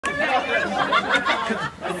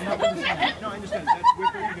No, I understand. That's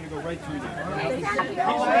we're going to go right through that. Right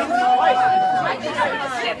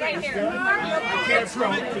here. I can't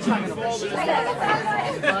prove it because I'm going to fall this.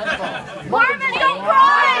 Marvin, don't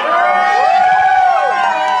cry!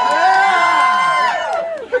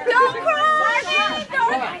 Don't cry!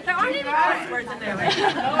 There aren't any curse words in there, right?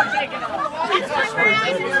 No, take it off.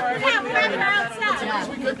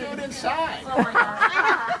 We could do it inside.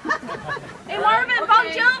 Hey, Marvin, Bon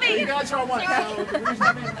Jovi! You guys all want to know the reason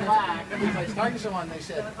I'm in black. I was talking to someone, they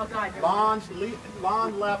said, Lon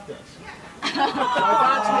left us.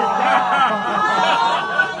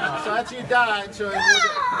 So that's you died. So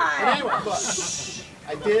but anyway, look,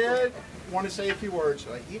 I did want to say a few words.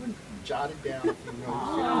 So I even jotted down a few notes.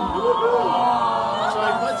 So I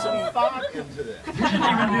put some thought into this. You didn't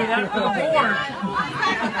even do that for the board.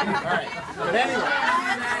 All right.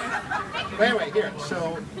 But anyway, here.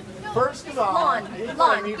 So first of all, Lon,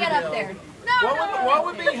 get up there. What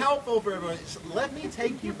would be helpful for everyone is let me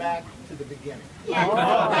take you back to the beginning. Yes.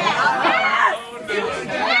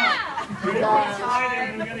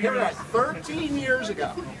 Here we are, 13 years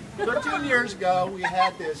ago. 13 years ago, we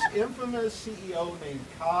had this infamous CEO named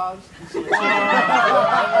Kaz.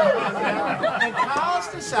 And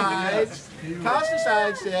Kaz decides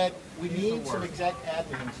that we need some exec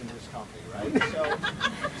admins in this company, right?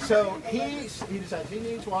 So he decides he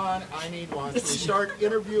needs one, I need one. So we start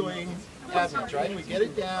interviewing admins, right? And we get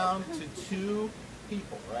it down to 2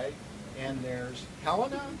 people, right? And there's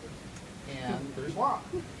Helena and there's Lon,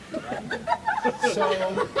 right? So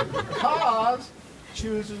Kaz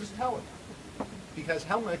chooses Helena because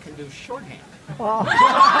Helena can do shorthand.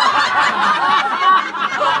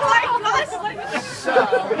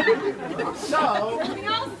 So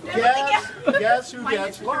guess who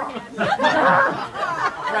gets Lon?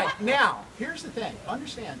 Right, now, here's the thing.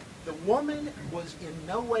 Understand, the woman was in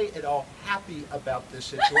no way at all happy about this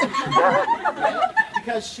situation. Right?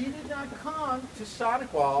 Because she did not come to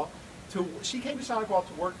Sonicwall she came to Sonicwall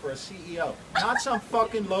to work for a CEO, not some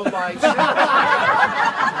fucking low-life It's so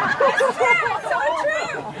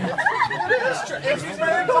true. It's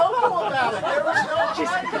very vocal about it. There was no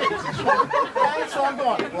hiding. Okay, so I'm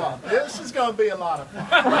going, well, this is going to be a lot of fun.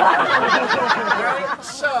 Right?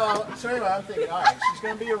 So anyway, I'm thinking, all right, she's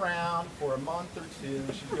going to be around for a month or 2.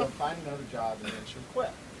 She's going to find another job and then she'll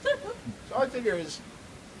quit. So all I figure is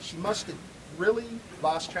she must have really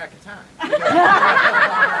lost track of time.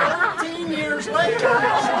 13 years later, she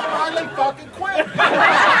finally fucking quit.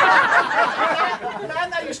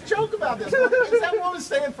 Man, I used to joke about this. Is that woman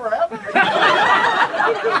staying forever?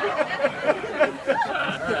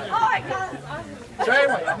 Oh my God. So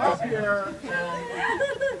anyway, I'm up here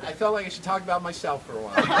and I felt like I should talk about myself for a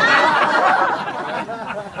while.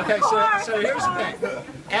 Okay, so here's the thing.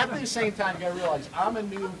 At the same time, you gotta realize I'm a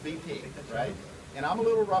new VP, right? And I'm a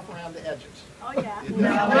little rough around the edges. Oh yeah.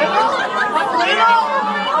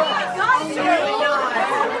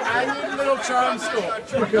 I need a little charm school.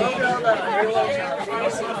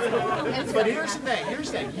 But here's the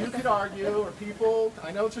thing. You could argue, or people,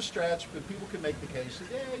 I know it's a stretch, but people could make the case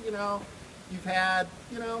that, yeah, you know, you've had,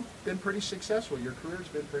 you know, been pretty successful. Your career's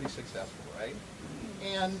been pretty successful, right?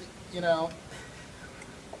 And, you know,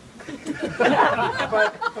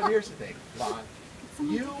 but here's the thing, Lon.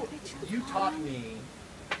 You taught me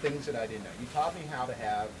things that I didn't know. You taught me how to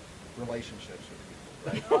have relationships with people,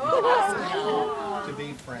 right? You taught me how to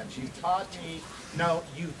be friends. You taught me, no,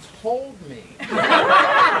 you told me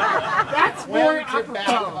That's when to back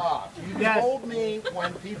off. You told me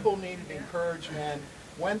when people needed encouragement,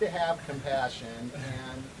 when to have compassion,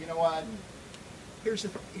 and you know what? Here's the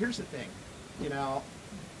thing. You know,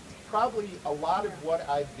 probably a lot of what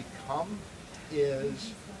I've become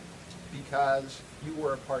is because you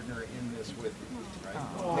were a partner in this with me, right?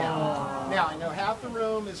 Now I know half the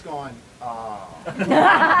room is going, oh.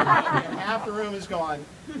 And half the room is going,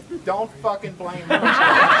 don't fucking blame me. All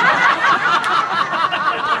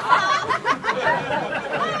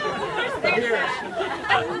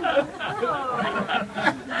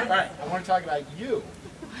right, I want to talk about you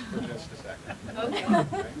for just a second. Okay.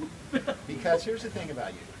 Right? Because here's the thing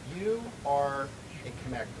about you. You are a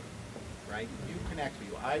connector, right? You connect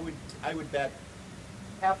people. I would bet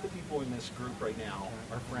half the people in this group right now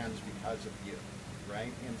are friends because of you,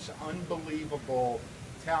 right? And it's unbelievable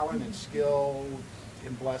talent and skill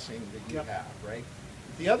and blessing that you have, right?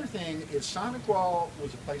 The other thing is Sonicwall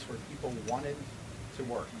was a place where people wanted to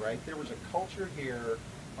work, right? There was a culture here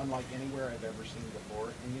unlike anywhere I've ever seen before,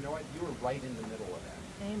 and you know what? You were right in the middle of that.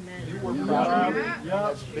 Amen. You were probably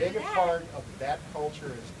as big a part of that culture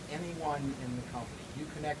as anyone in the company. You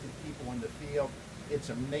connected people in the field. it's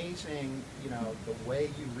amazing, you know, the way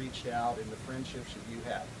you reached out and the friendships that you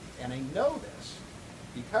have. And I know this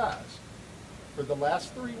because for the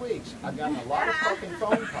last 3 weeks, I've gotten a lot of fucking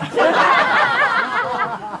phone calls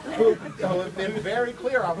who have been very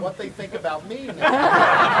clear on what they think about me now.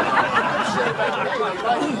 Shit about me,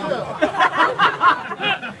 like you.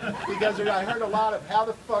 Because I heard a lot of, how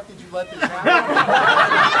the fuck did you let this happen?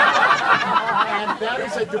 And that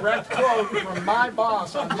is a direct quote from my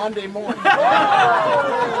boss on Monday morning.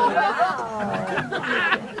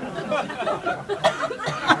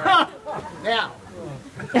 Now,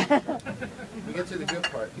 we get to the good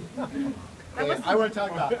part. Okay, I want to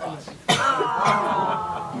talk about us.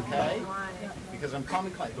 Okay? Because I'm calm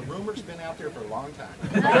and quiet. The rumor's been out there for a long time.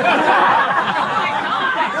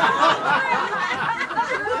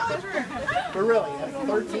 But really,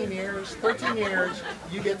 13 years,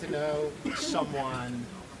 you get to know someone,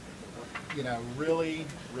 you know, really,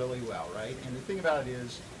 really well, right? And the thing about it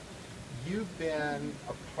is, you've been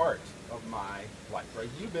a part of my life, right?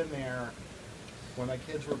 You've been there when my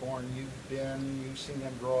kids were born. You've seen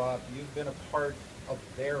them grow up. You've been a part of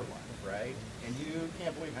their life, right? And you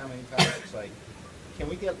can't believe how many times it's like, can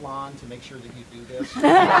we get Lon to make sure that you do this? Can we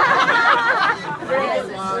get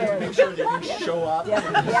Lon to make sure that you show up?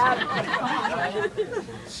 Right?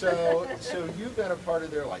 So you've been a part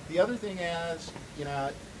of their life. The other thing is, you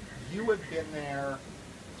know, you have been there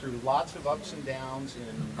through lots of ups and downs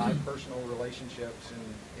in my personal relationships,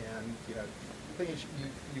 and you know, the thing is,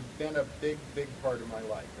 you've been a big part of my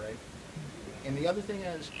life, right? And the other thing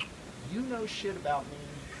is, you know shit about me.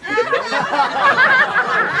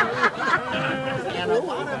 And a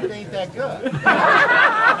lot of it ain't that good.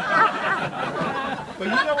 But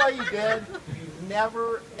you know what you did? You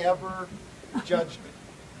never, ever judged me.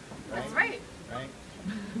 Right? That's right. Right?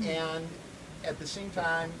 And at the same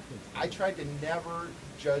time, I tried to never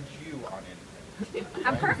judge you on anything.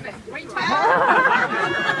 I'm perfect. What are you talking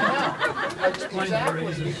about?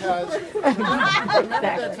 Exactly, because remember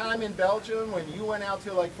that time in Belgium when you went out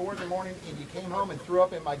till like 4 in the morning and you came home and threw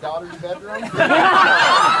up in my daughter's bedroom?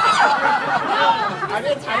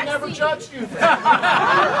 I never judged you for that.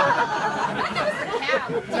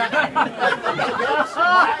 Yes,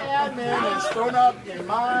 my admin is thrown up in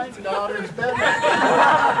my daughter's bedroom.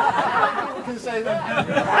 You can say that.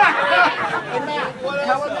 Hey Matt,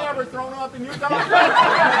 how have they ever thrown up in your daughter's bedroom?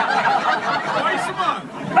 Twice a month.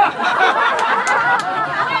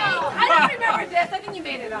 Hey, I don't remember this. I think you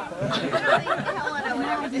made it up.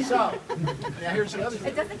 So, now here's the other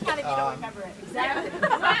thing. It doesn't count if you don't remember it. Exactly.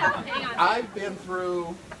 Hang on. I've been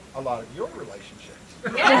through a lot of your relationships.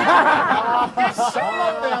 Yeah. Some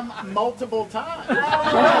of them multiple times.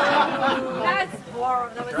 That's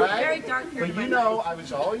horrible. That was a very dark period. But you know, I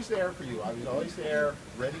was always there for you. I was always there,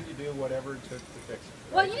 ready to do whatever it took to fix it.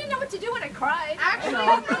 Well, you didn't know what to do when I cried. Actually.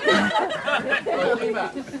 Well, think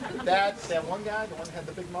about it. That one guy, the one that had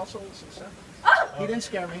the big muscles and stuff, he didn't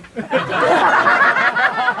scare me.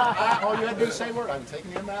 All you had to do is say a word. I'm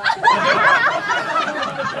taking him out.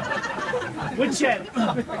 Woodshed.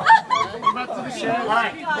 About to the shed. All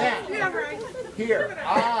right, now, here,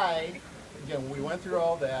 again, we went through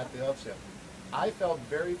all that, the upset. I felt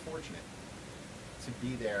very fortunate to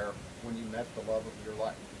be there when you met the love of your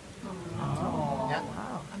life.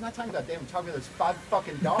 Now, I'm not talking about them, I'm talking about those 5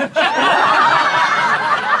 fucking dogs.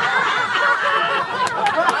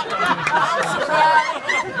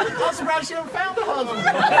 I'm surprised you haven't found a husband.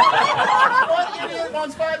 What idiot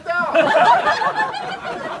wants 5 dogs?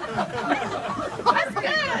 That's good.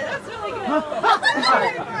 That's really good.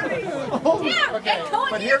 Damn, Okay, and Cohen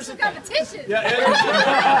but here here's for the thing. competition.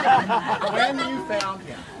 When you found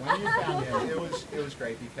him, it was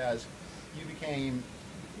great because you became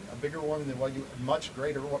a bigger woman than what you, much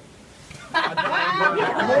greater woman.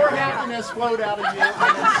 More happiness flowed out of you.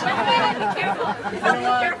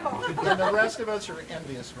 And the rest of us are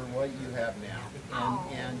envious for what you have now.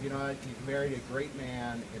 And you know what? You've married a great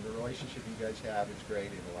man, and the relationship you guys have is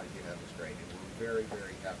great, and the life you have is great. And we're very,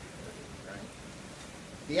 very happy for you, right?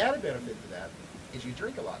 The added benefit to that is you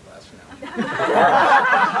drink a lot less now.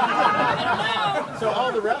 So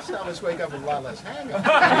all the rest of us wake up with a lot less hangover.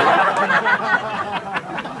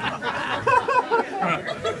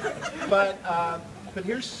 But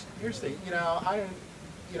here's the thing, you know,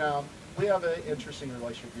 we have an interesting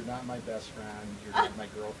relationship. You're not my best friend, you're not my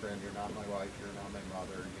girlfriend, you're not my wife, you're not my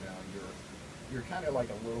mother, you know, you're kind of like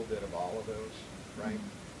a little bit of all of those, right?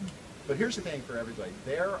 But here's the thing for everybody.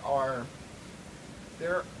 There are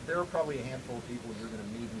probably a handful of people you're going to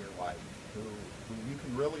meet in your life who you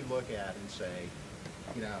can really look at and say,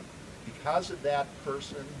 you know, because of that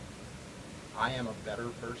person, I am a better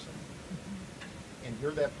person, and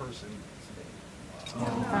you're that person to me.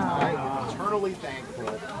 I am eternally thankful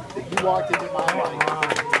that you walked into my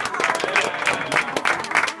life.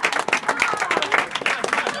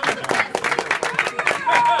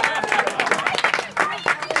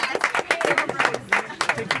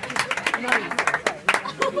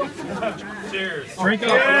 Cheers. Drink up.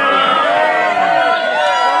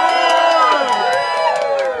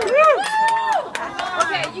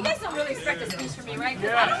 Okay, you guys don't really expect a speech from me, right?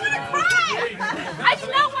 I do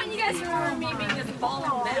not want you guys to remember me being this ball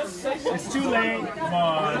of mess. It's too late. Come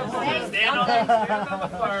on. Stand on the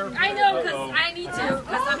fire. I know, because I need to,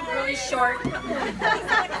 because I'm really short.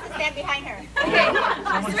 Stand behind her. Okay,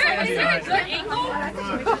 is there a good angle?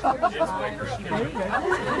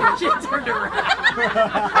 She turned around.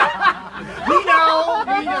 We know.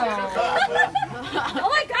 Oh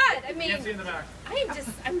my God! I mean, Can't see in the back.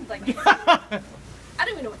 I'm like, I don't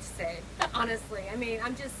even know what to say. Honestly, I mean,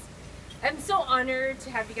 I'm so honored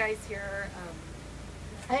to have you guys here.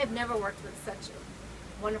 I have never worked with such a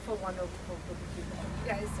wonderful group of people.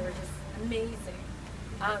 You guys are just amazing.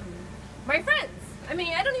 My friends. I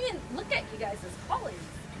mean, I don't even look at you guys as colleagues.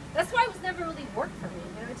 That's why it was never really work for me.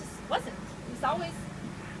 You know, it just wasn't. It was always,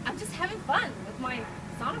 I'm just having fun with my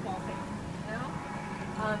sauna ball thing. You know.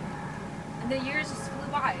 And the years just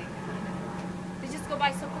flew by. They just go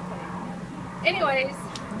by so quickly. Anyways,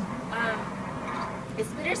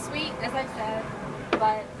 it's bittersweet, as I've said,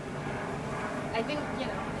 but I think, you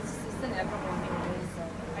know, it's just inevitable anyway, so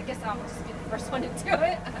I guess I'll just be the first one to do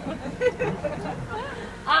it.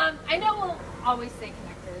 I know we'll always stay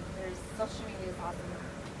connected. Social media is awesome.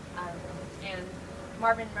 And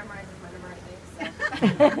Marvin memorizes my number, I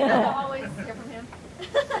think, so I'll always hear from him.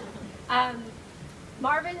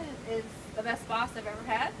 Marvin is the best boss I've ever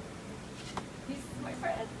had. He's my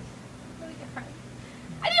friend. Really good friend.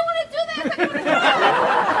 I didn't want to do this!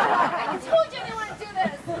 I told you I didn't want to do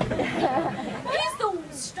this! He's the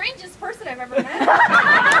strangest person I've ever met.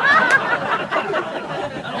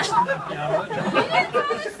 He didn't tell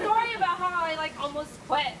the story about how I almost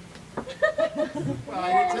quit. Well, I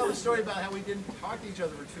didn't tell the story about how we didn't talk to each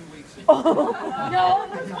other for 2 weeks. No, it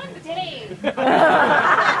was one day.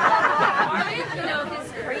 Marvin, you know,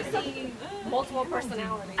 his crazy multiple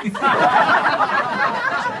personalities.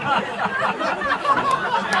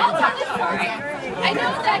 I'll tell this story. I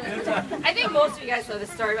know that, I think most of you guys know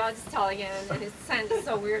this story, but I'll just tell again, and it sounds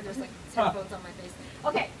so weird, there's 10 phones on my face.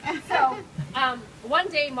 Okay, so, one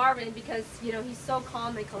day Marvin, because, you know, he's so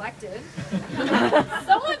calm and collected,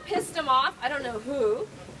 someone pissed him off, I don't know who,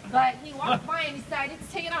 but he walked by and decided to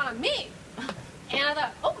take it on me. And I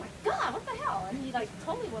thought, oh my God, what the hell? And he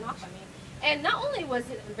totally went off on me. And not only was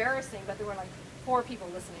it embarrassing, but there were 4 people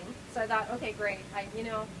listening. So I thought, okay, great. You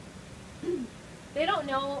know, they don't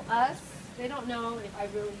know us. They don't know if I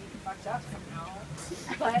really fucked up somehow.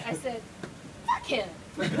 But I said, fuck him.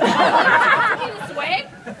 This way.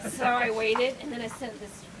 So I waited, and then I sent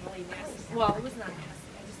this really nasty. Well, it was not nasty.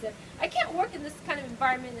 I just said, I can't work in this kind of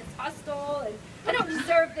environment. It's hostile, and I don't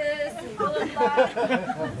deserve this, and blah, blah,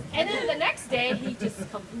 blah. And then the next day, he just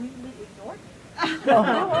completely ignored me. I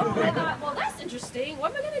thought, well, that's interesting.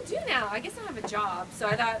 What am I going to do now? I guess I don't have a job. So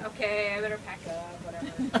I thought, okay, I better pack up,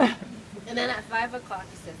 whatever. And then at 5 o'clock,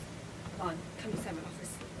 he says, come inside my office.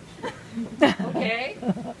 Okay.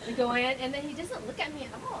 We go in, and then he doesn't look at me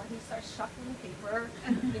at all. He starts shuffling paper.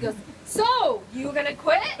 He goes, so, you going to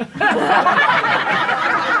quit?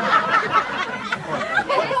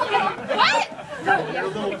 What? You're a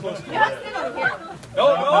little close to Yeah, sit over here. No.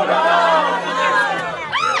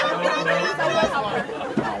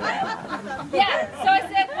 Yeah, so I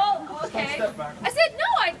said, well, okay. I said, no,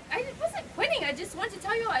 I wasn't quitting. I just wanted to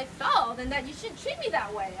tell you how I felt and that you shouldn't treat me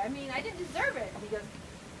that way. I mean, I didn't deserve it. And he goes,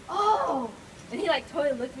 oh. And he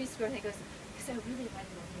totally looked at me square and he goes, because I really like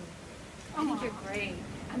you. I think you're great.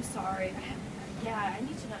 I'm sorry. I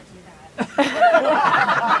need to not do that.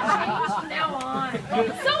 Change from now on.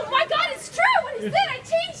 So, my God, it's true. What he said, I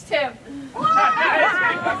changed him. Wow.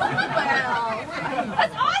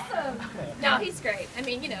 That's awesome. No, he's great. I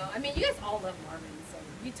mean, you know, you guys all love Marvin, so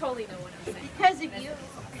you totally know what I'm saying. Because of you.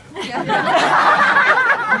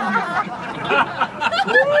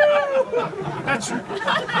 That's true.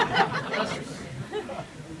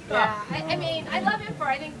 Yeah, I mean, I love him for,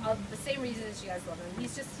 I think, the same reasons you guys love him.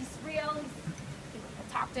 He's real.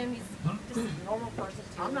 I talk to him. He's just a normal person,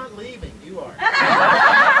 too. I'm not leaving. You are.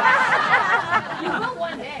 You will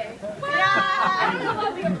one day. I don't know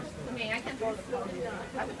what I mean, I can't go to the phone.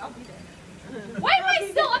 I'll be there. Why am I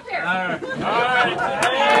still up here? All right.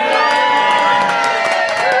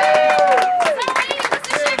 Sorry,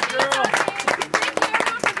 Mr. Sheffield. Thank you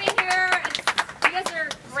everyone for being here. You guys are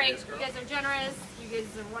great. You guys are generous. You guys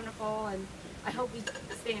are wonderful. And I hope we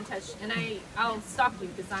I'll stalk you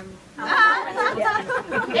because I'm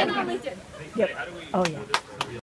and on LinkedIn. Yep. Oh yeah.